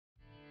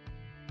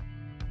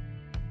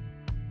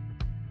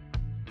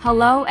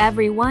Hello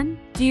everyone,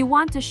 do you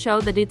want to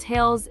show the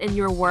details in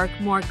your work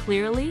more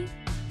clearly?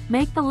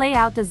 Make the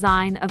layout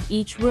design of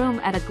each room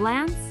at a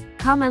glance?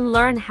 Come and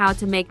learn how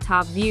to make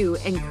top view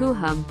in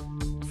Coohom.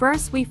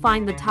 First, we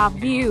find the top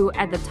view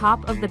at the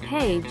top of the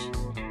page.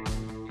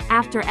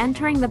 After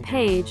entering the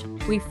page,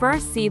 we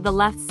first see the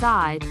left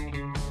side.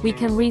 We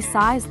can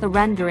resize the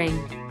rendering.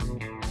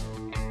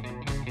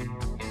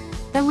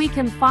 Then we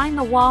can find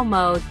the wall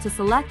mode to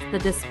select the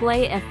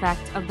display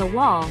effect of the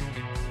wall.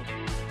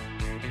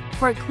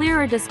 For a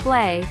clearer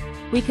display,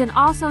 we can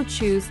also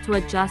choose to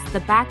adjust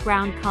the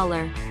background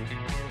color.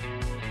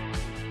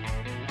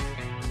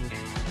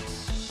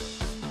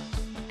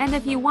 And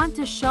if you want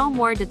to show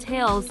more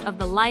details of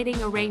the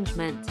lighting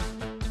arrangement,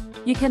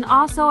 you can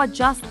also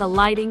adjust the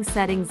lighting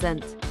settings.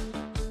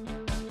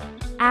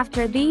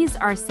 After these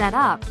are set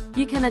up,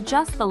 you can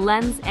adjust the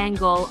lens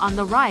angle on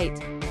the right.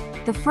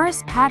 The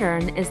first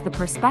pattern is the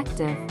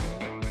perspective.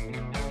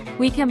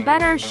 We can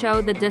better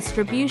show the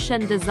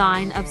distribution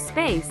design of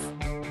space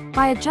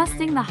by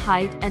adjusting the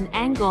height and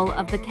angle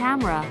of the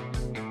camera.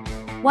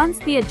 Once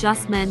the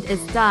adjustment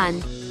is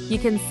done, you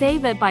can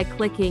save it by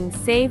clicking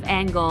Save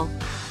Angle.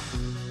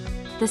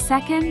 The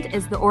second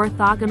is the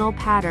orthogonal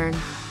pattern.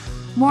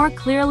 More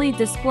clearly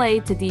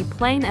displayed to the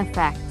plane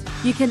effect,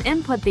 you can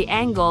input the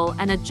angle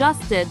and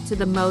adjust it to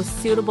the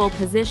most suitable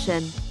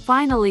position.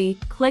 Finally,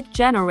 click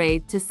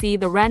Generate to see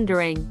the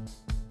rendering.